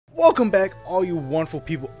Welcome back, all you wonderful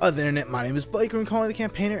people of the internet. My name is Blake, and I'm calling the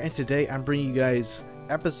Campaigner, and today I'm bringing you guys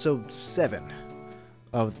episode 7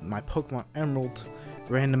 of my Pokemon Emerald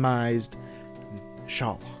Randomized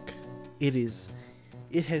Shawlocke. It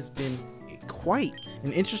has been quite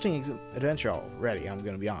an interesting adventure already, I'm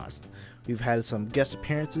going to be honest. We've had some guest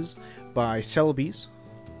appearances by Celebies,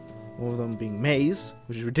 one of them being Maze,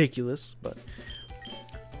 which is ridiculous, but...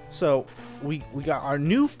 So, we got our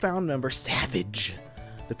newfound member, Savage,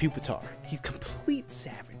 the Pupitar. He's complete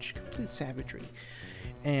savagery.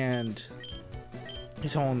 And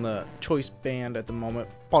he's holding the choice band at the moment.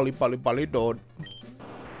 Polly Dodd.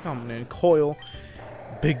 Coming in Coil.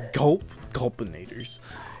 Big Gulp. Gulpinators.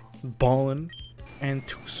 Ballin. And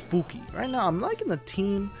Too Spooky. Right now, I'm liking the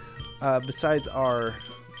team. Besides our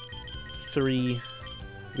 3...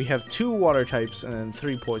 We have 2 water types and then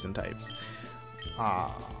 3 poison types.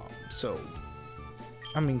 So,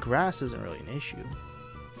 I mean, grass isn't really an issue.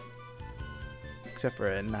 Except for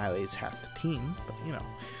it annihilates half the team, but you know.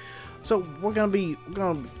 So, we're gonna be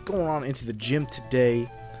going on into the gym today.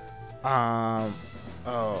 Oh.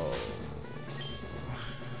 Hold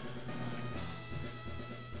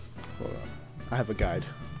on. I have a guide.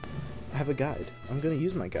 I'm gonna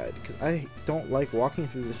use my guide, because I don't like walking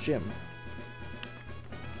through this gym.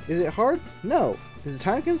 Is it hard? No. Is it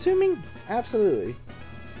time consuming? Absolutely.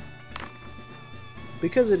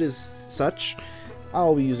 Because it is such,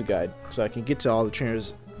 I'll use a guide so I can get to all the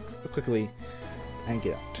trainers quickly and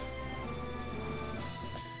get out.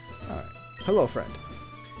 Alright. Hello, friend.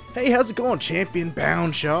 Hey, how's it going, Champion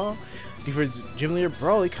Boundshaw? Defeats Gym Leader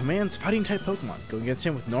Brawly commands fighting type Pokemon. Going against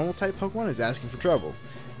him with normal type Pokemon is asking for trouble.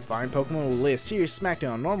 Fine Pokemon will lay a serious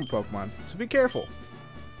smackdown on normal Pokemon, so be careful.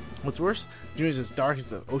 What's worse, the gym is as dark as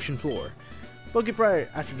the ocean floor. But get brighter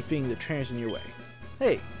after defeating the trainers in your way.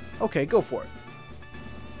 Hey, okay, go for it.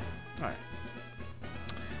 Alright.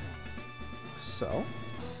 So,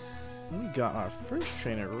 we got our first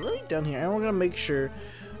trainer right down here, and we're gonna make sure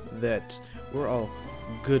that we're all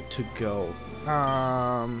good to go.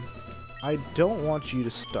 I don't want you to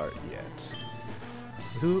start yet.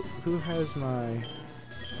 Who has my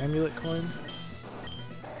amulet coin?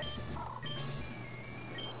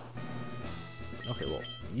 Okay, well,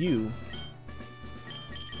 you.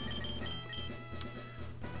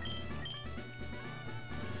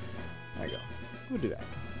 There you go. We'll do that.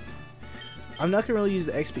 I'm not gonna really use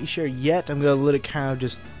the XP share yet. I'm gonna let it kind of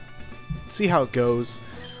just see how it goes.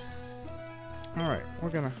 Alright, we're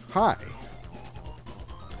gonna... Hi!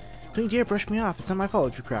 Don't you dare brush me off. It's not my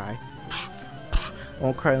fault if you cry. I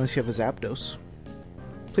won't cry unless you have a Zapdos.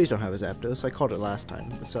 Please don't have a Zapdos. I called it last time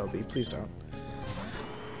with Celebi. Please don't.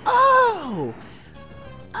 Oh!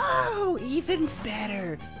 Oh, even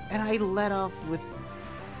better! And I let off with...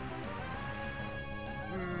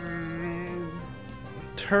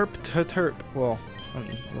 Terp. Well, I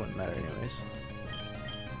mean, it wouldn't matter anyways.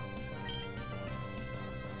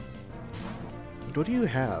 What do you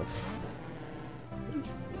have?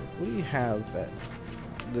 What do you have at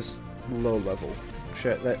this low level?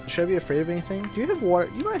 Should I be afraid of anything? Do you have water?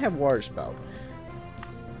 You might have water spout.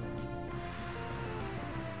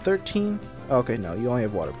 13? Oh, okay, no, you only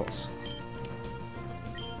have water pulse.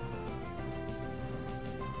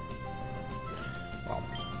 Well,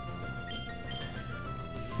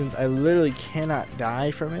 since I literally cannot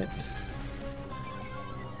die from it.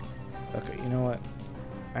 Okay, you know what?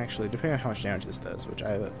 Actually, depending on how much damage this does, which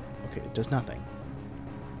I have a... Okay, it does nothing.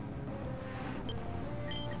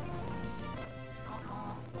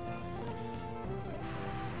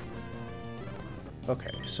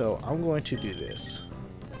 Okay, so I'm going to do this.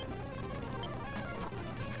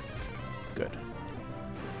 Good.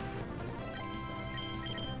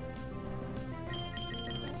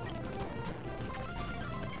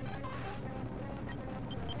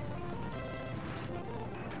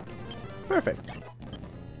 Perfect.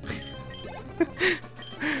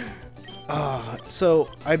 So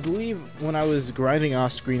I believe when I was grinding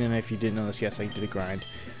off screen, and if you didn't know this, yes, I did a grind.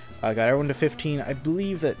 I got everyone to 15. I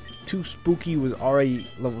believe that Too Spooky was already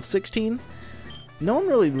level 16. No one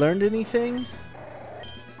really learned anything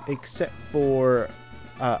except for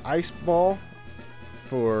Ice Ball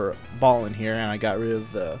for Ball in here, and I got rid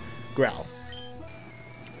of the Growl.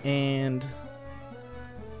 And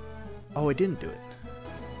oh, I didn't do it.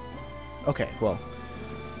 Okay, well,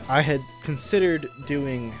 I had considered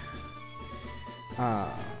doing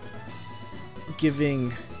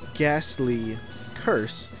giving Ghastly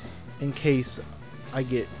Curse in case I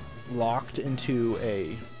get locked into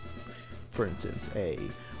a, for instance, a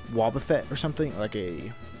Wobbuffet or something, like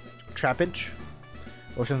a Trapinch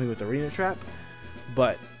or something with Arena Trap,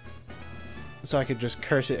 but so I could just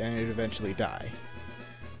curse it and it'd eventually die.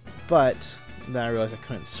 But then I realized I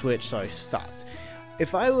couldn't switch, so I stopped.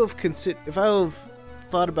 If I would have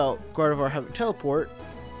thought about Gardevoir having teleport,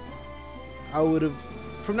 I would have.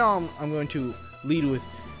 From now on, I'm going to lead with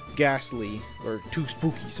Ghastly or Too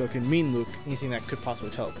Spooky, so I can mean look anything that could possibly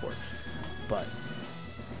teleport.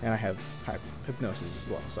 And I have Hypnosis as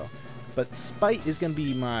well. So, but Spite is going to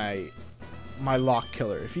be my lock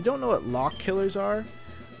killer. If you don't know what lock killers are,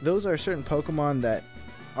 those are certain Pokemon that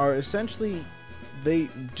are essentially, they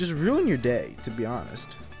just ruin your day, to be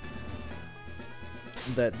honest.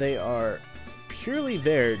 That they are purely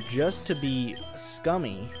there just to be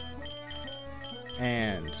scummy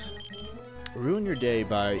and ruin your day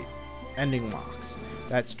by ending locks.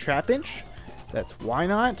 That's Trapinch, that's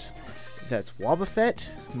Wynot, that's Wobbuffet,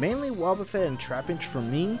 mainly Wobbuffet and Trapinch for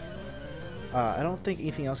me. I don't think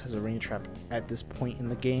anything else has a rain trap at this point in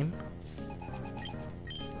the game.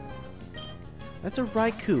 That's a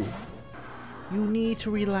Raikou. You need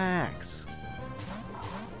to relax.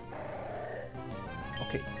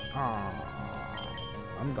 Okay.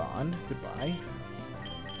 I'm gone. Goodbye.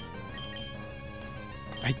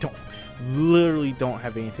 I literally don't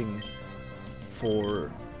have anything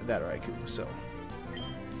for that Raikou, so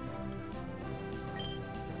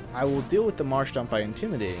I will deal with the Marsh Dump by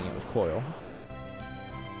intimidating it with Coil.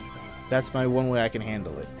 That's my one way I can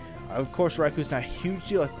handle it. Of course, Raikou's not a huge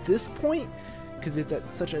deal at this point because it's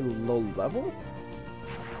at such a low level.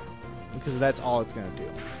 Because that's all it's gonna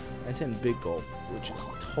do. It's in Big Gulp, which is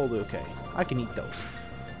totally okay. I can eat those.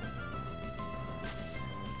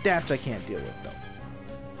 That I can't deal with though.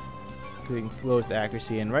 It lowers the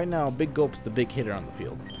accuracy, and right now Big Gulp's the big hitter on the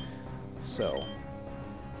field. So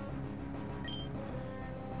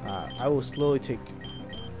I will slowly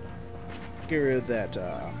get rid of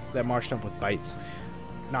that Marsh Dump with bites.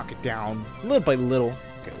 Knock it down little by little.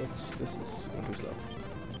 Okay, this is Winter stuff.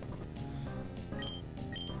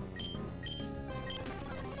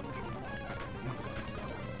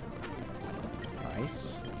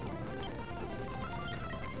 Nice.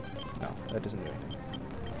 No, that doesn't do anything.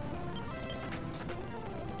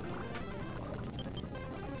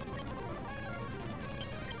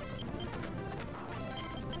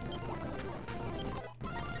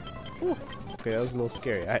 Ooh. Okay, that was a little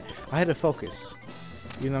scary. I had to focus.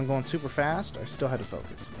 Even though I'm going super fast, I still had to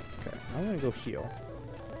focus. Okay, I'm gonna go heal.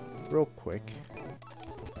 Real quick.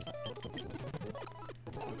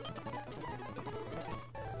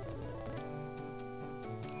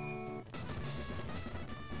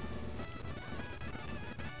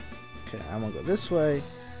 Okay, I'm gonna go this way.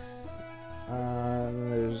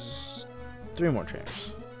 There's 3 more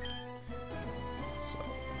trainers.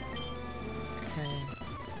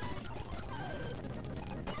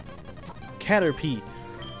 Caterpie.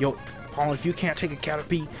 Yo, Paul, if you can't take a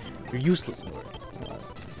Caterpie, you're useless.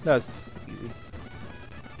 That was easy.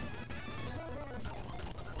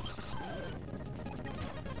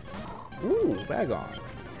 Ooh, Bagon.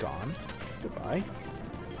 Gone. Goodbye.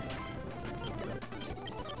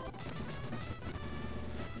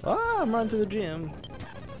 Ah, I'm running through the gym.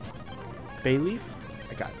 Bayleaf?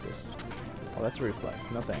 I got this. Oh, that's a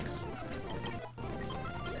Reflect. No thanks.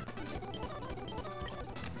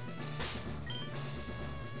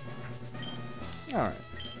 Alright.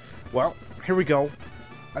 Well, here we go.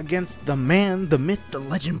 Against the man, the myth, the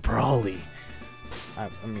legend, Brawly.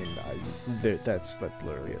 That's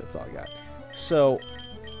literally it. That's all I got. So,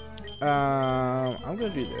 I'm gonna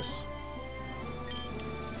do this.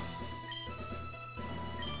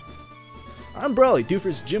 I'm Brawly,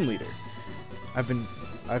 Dupes' gym leader. I've been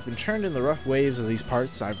churned in the rough waves of these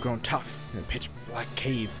parts. I've grown tough in a pitch black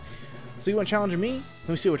cave. So you want to challenge me? Let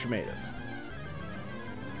me see what you're made of.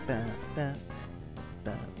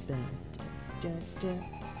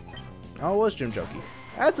 Oh, it was Gym Jokey.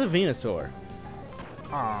 That's a Venusaur.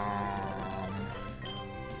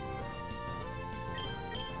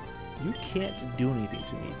 You can't do anything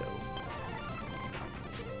to me, though.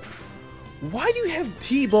 Why do you have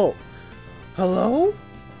T-Bolt? Hello?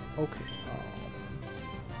 Okay.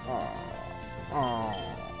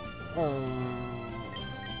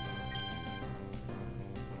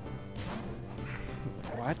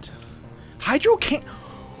 What? Hydro can't...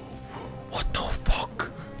 What the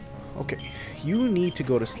fuck? Okay, you need to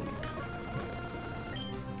go to sleep.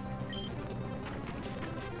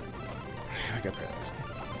 I got paralyzed.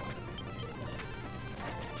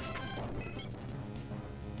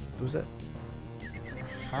 What was that?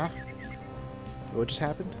 Huh? What just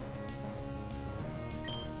happened?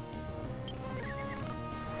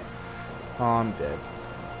 Oh, I'm dead.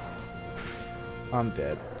 I'm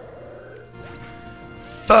dead.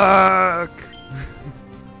 Fuck!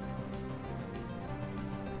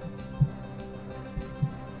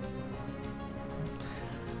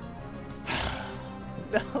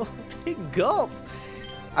 No, big gulp.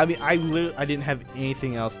 I mean, I didn't have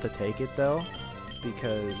anything else to take it though,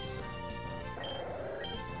 because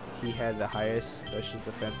he had the highest special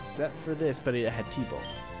defense except for this, but it had T-Bolt.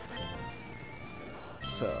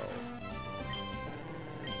 So,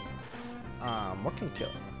 what can kill?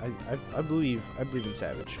 I believe in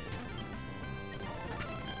Savage.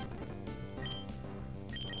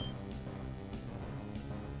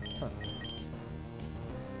 Huh.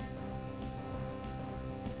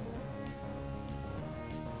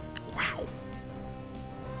 Wow.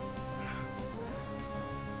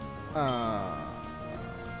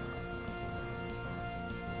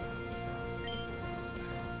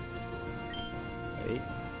 Wait.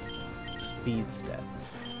 Speed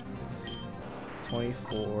stats.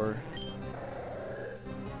 24.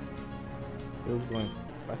 It was going.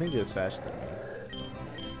 I think it was faster than me.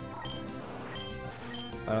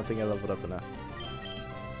 I don't think I leveled up enough.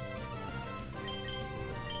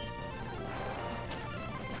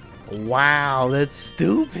 Wow, that's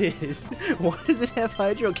stupid. Why does it have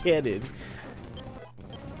Hydro Cannon?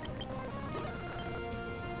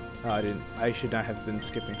 Oh, I should not have been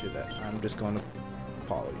skipping through that. I'm just going to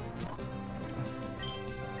Poly.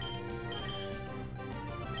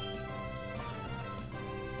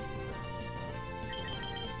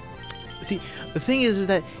 See, the thing is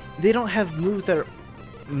that they don't have moves that are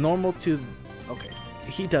normal to. Okay,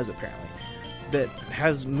 he does apparently. That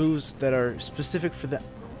has moves that are specific for that.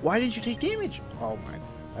 Why did you take damage? Oh my,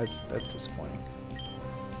 that's disappointing.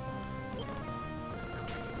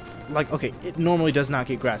 Like, okay, it normally does not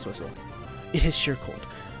get Grass Whistle. It has Sheer Cold.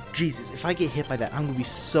 Jesus, if I get hit by that, I'm gonna be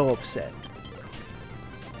so upset.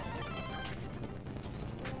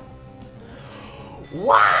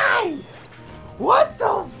 Why? What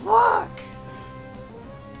the fuck?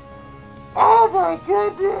 Oh my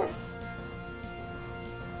goodness!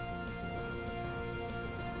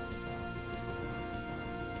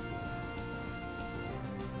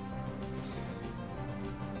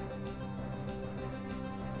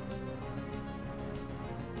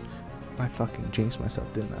 I fucking jinxed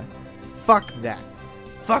myself, didn't I? Fuck that.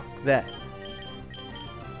 Fuck that.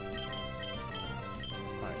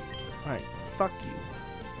 Alright. Alright. Fuck you.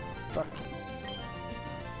 Fuck you.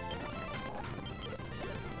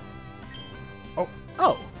 Oh.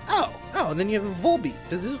 Oh. Oh. Oh. And then you have a Volbeat.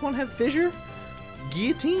 Does this one have Fissure?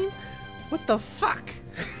 Guillotine? What the fuck?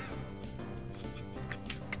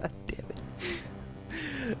 God damn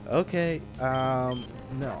it. Okay.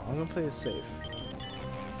 No. I'm gonna play it safe.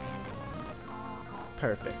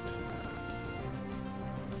 Perfect.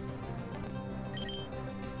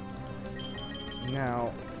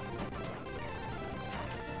 Now,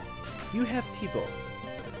 you have T-Bolt.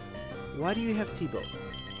 Why do you have T-Bolt?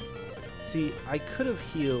 See, I could have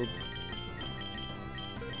healed.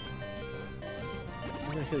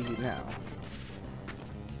 I'm gonna heal you now.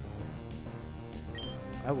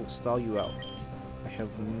 I will stall you out. I have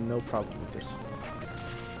no problem with this.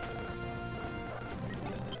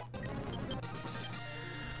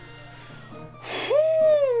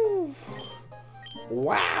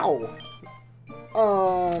 Wow.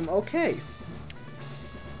 Okay.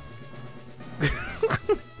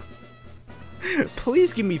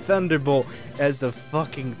 Please give me Thunderbolt as the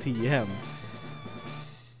fucking TM.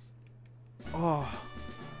 Oh.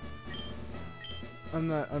 I'm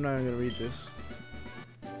not gonna read this.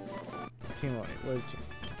 Team Light, what is team?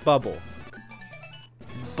 Bubble.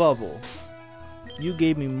 Bubble. You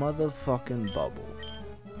gave me motherfucking Bubble.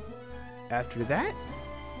 After that?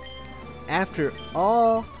 After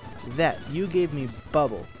all that, you gave me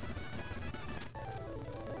Bubble.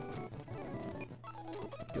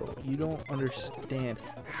 Yo, you don't understand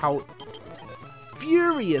how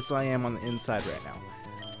furious I am on the inside right now.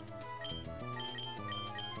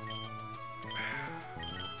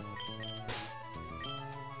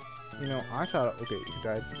 You know, I thought, okay, you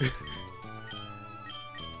died.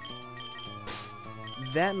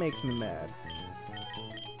 That makes me mad.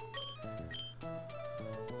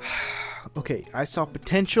 Okay, I saw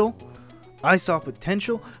potential,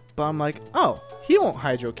 but I'm like, oh, he won't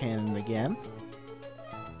Hydro Cannon again.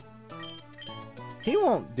 He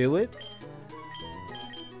won't do it.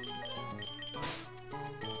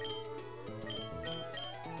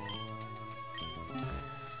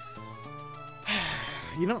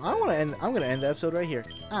 You know, I'm gonna end the episode right here.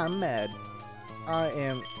 I'm mad. I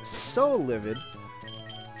am so livid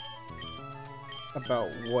about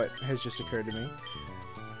what has just occurred to me.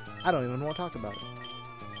 I don't even want to talk about it.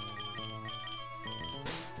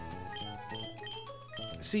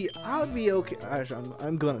 See, I would be okay. Actually,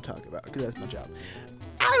 I'm going to talk about it because that's my job.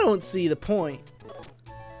 I don't see the point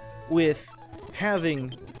with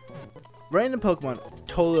having random Pokemon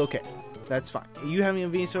totally okay. That's fine. You having a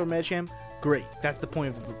Venusaur Medicham? Great. That's the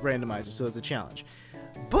point of the randomizer, so it's a challenge.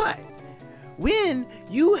 But when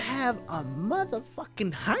you have a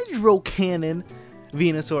motherfucking Hydro Cannon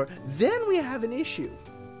Venusaur, then we have an issue.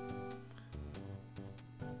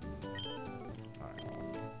 Alright.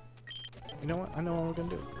 You know what? I know what we're gonna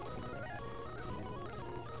do.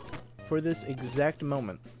 For this exact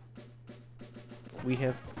moment, we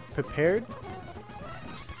have prepared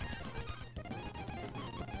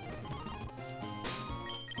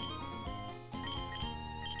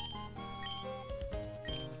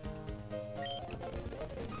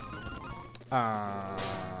oh,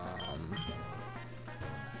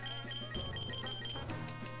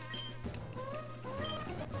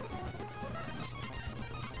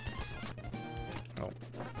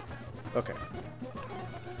 okay.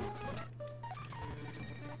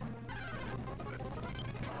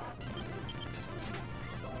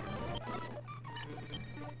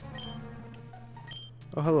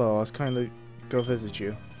 Oh, hello. I was kind of go visit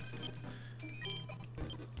you.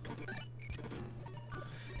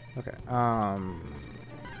 Okay.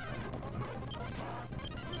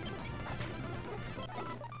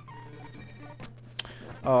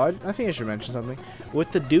 Oh, I think I should mention something.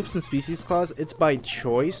 With the dupes and species clause, it's by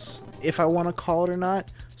choice if I want to call it or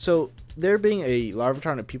not. So, there being a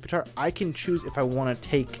Larvitar and a Pupitar, I can choose if I want to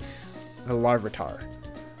take a Larvitar.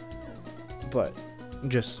 But,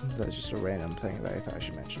 that's just a random thing that I thought I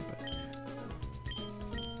should mention. But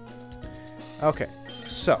okay,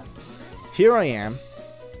 so, here I am.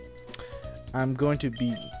 I'm going to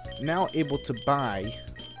be now able to buy.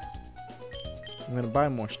 I'm going to buy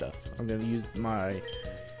more stuff. I'm going to use my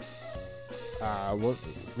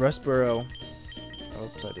Rustboro.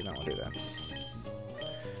 Oops, I did not want to do that.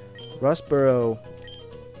 Rustboro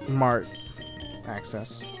Mart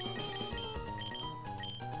access.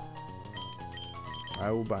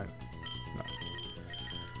 I will buy. No.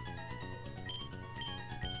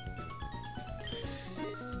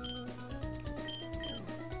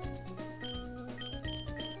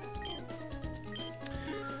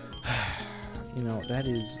 You know, that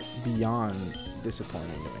is beyond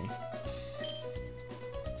disappointing to me.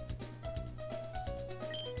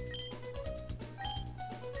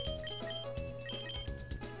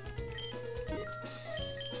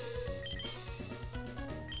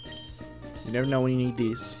 You never know when you need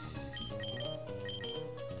these.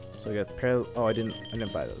 So I got the pair. Oh, I didn't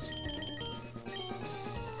buy those.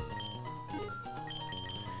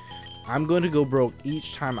 I'm going to go broke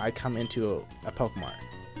each time I come into a Pokemart.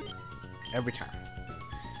 Every time.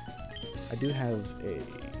 I do have a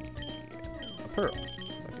pearl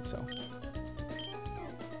I could sell.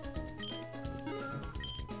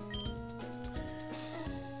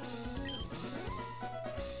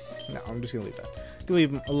 No, I'm just gonna leave that. I'm gonna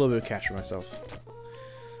leave a little bit of cash for myself.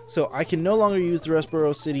 So I can no longer use the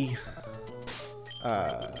Rustboro City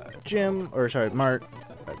gym, or sorry, Mart.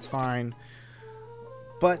 That's fine.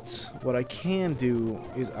 But what I can do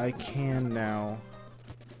is I can now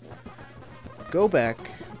go back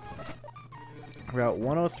Route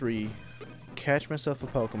 103, catch myself a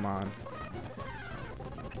Pokemon.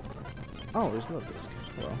 Oh, there's Lillisk.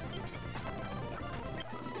 Well,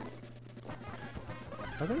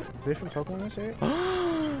 are there different Pokemon in this area?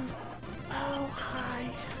 Oh, hi.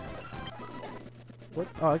 What?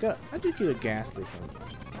 Oh, I did get a Ghastly from.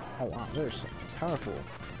 Oh wow, there's some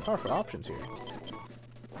powerful options here.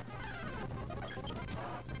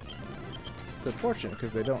 It's unfortunate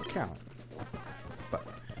because they don't count. But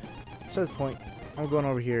so at this point, I'm going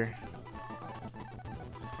over here.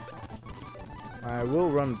 I will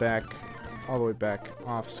run back all the way back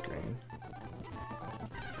off screen.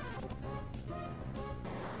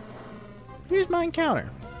 Here's my encounter.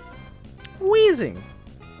 Wheezing.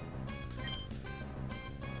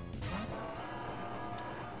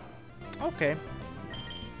 Okay.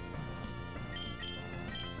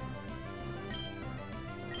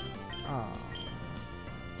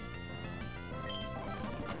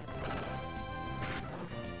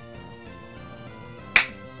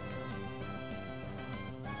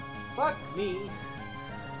 Fuck me.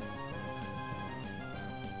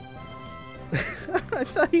 I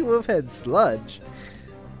thought he would have had sludge.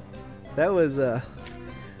 That was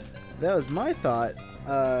my thought.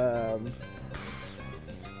 Wow.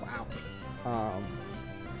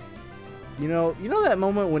 You know that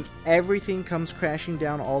moment when everything comes crashing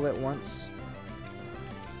down all at once?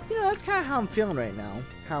 You know, that's kind of how I'm feeling right now.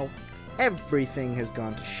 How everything has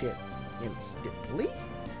gone to shit instantly.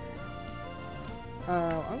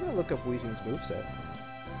 I'm gonna look up Weezing's moveset.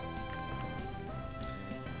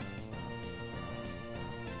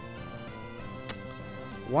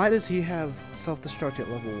 Why does he have self-destruct at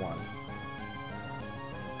level 1?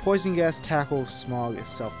 Poison gas, tackle, smog is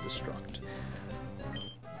self-destruct.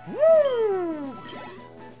 Woo!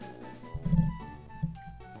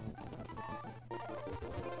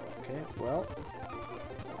 Okay, well,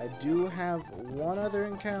 I do have one other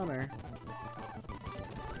encounter.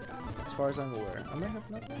 As far as I'm aware. I may have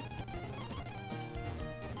nothing.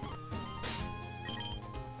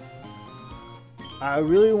 I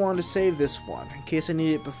really wanted to save this one in case I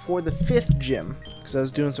need it before the 5th gym, because I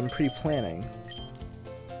was doing some pre-planning.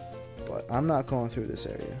 But I'm not going through this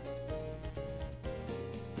area.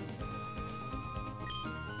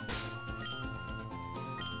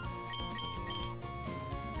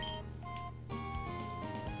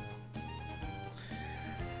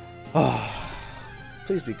 Oh,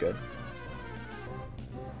 please be good.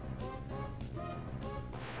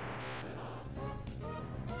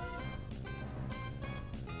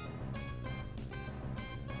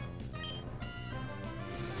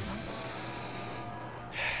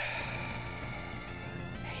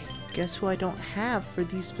 Guess who I don't have for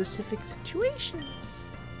these specific situations?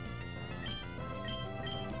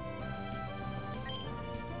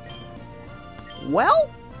 Well,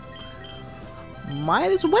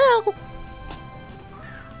 might as well.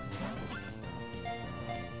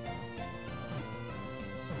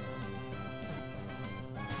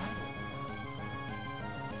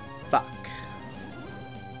 Fuck.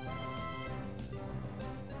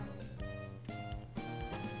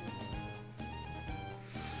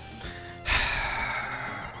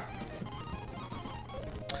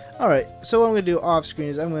 Alright, so what I'm going to do off screen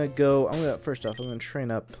is first off, I'm going to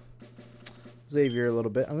train up Xavier a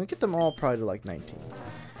little bit. I'm going to get them all probably to like 19.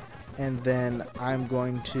 And then I'm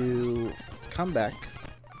going to come back.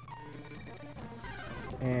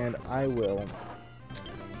 And I will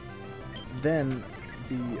then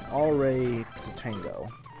be all ready to tango.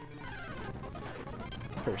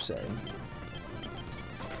 Per se.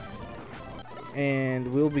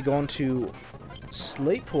 And we'll be going to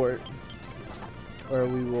Slateport, where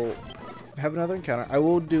we will have another encounter. I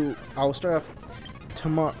will start off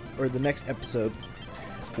tomorrow, or the next episode,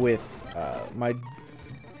 with my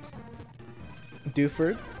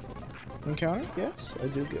Duford encounter. Yes, I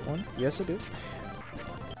do get one. Yes, I do.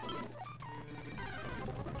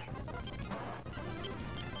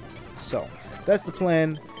 So, that's the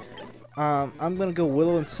plan. I'm going to go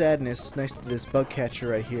Willow and Sadness next to this bug catcher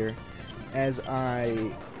right here, as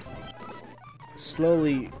I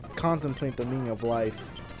slowly contemplate the meaning of life,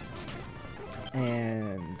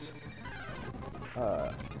 and you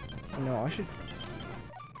know,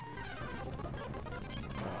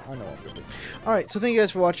 I know what I'm gonna do. Alright, so thank you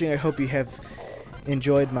guys for watching. I hope you have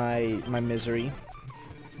enjoyed my misery,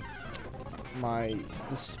 my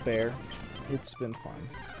despair. It's been fun.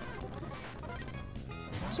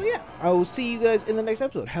 So yeah, I will see you guys in the next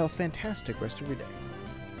episode. Have a fantastic rest of your day.